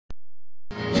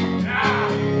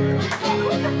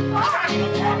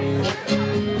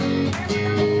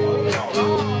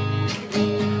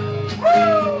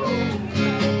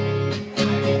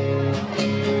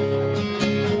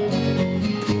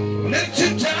Little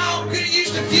too tall, could have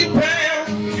used a few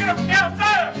pounds.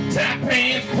 Tight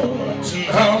pants, pants, and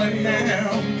hauling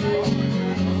down.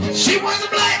 She was a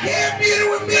black-haired beauty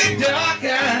with big dark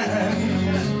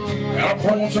eyes. Got a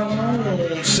points on her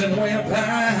own, sitting way up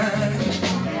high.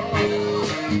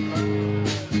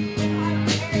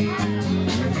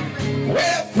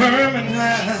 Well, firm and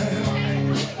light.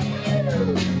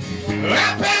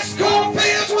 Out past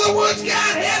cornfields where the woods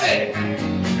got heavy.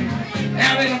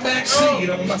 Out in the backseat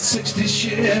of my '60s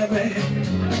Chevy.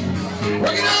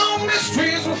 Working on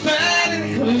mysteries without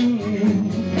any clues.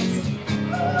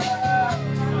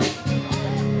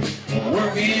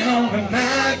 Working on the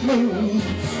night moves.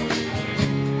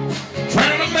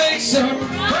 Trying to make some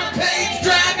front page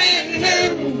driving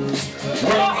news.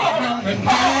 Working on the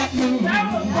night moves.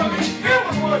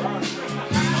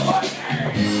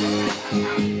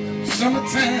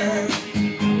 Summertime.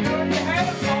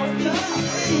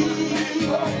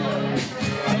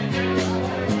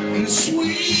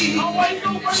 Sweet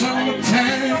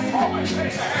summertime.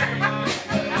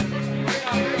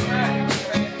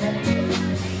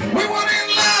 We weren't in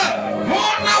love,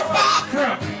 weren't no far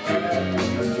from.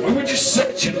 We were just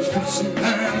searching for some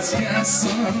pie sky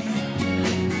sun.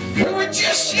 We were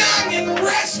just young and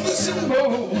restless and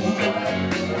bold,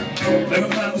 living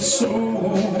by the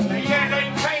soul.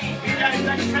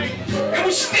 And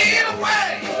we stayed away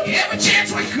every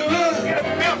chance we could.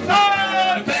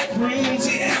 The back rooms,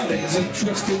 the alleys, and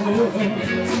trusty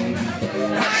woods.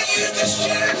 I used to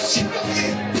share,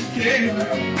 yeah.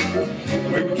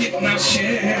 We were getting our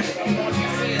share.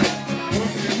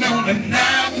 Working on the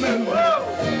night move.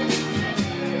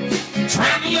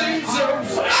 Trying to lose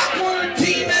those awkward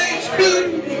teenage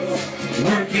blues.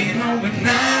 Working on the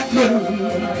night move.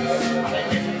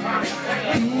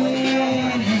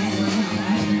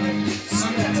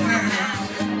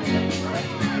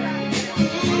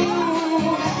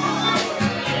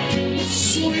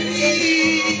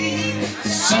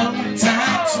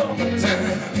 Summertime,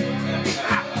 summertime.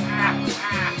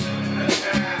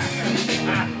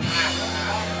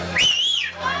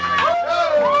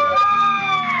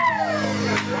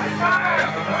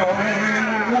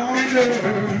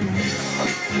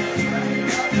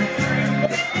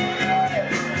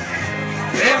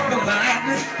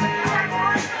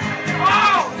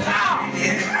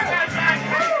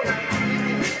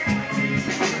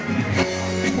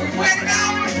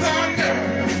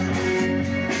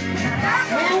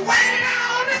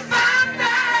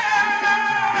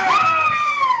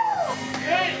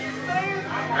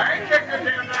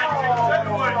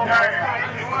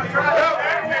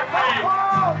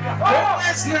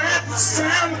 Last night the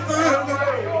sound of thunder,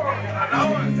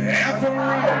 after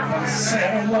all the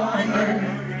sad wonder,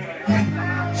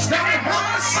 started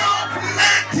humming a song from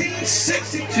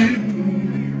 1962.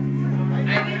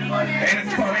 And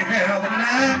it's funny how the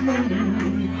night moves.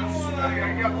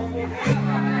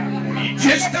 You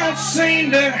just don't seem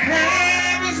to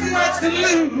have as much to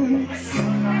lose.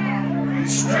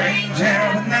 Strange how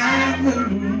the night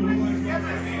moves.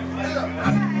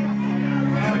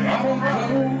 All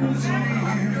closing in.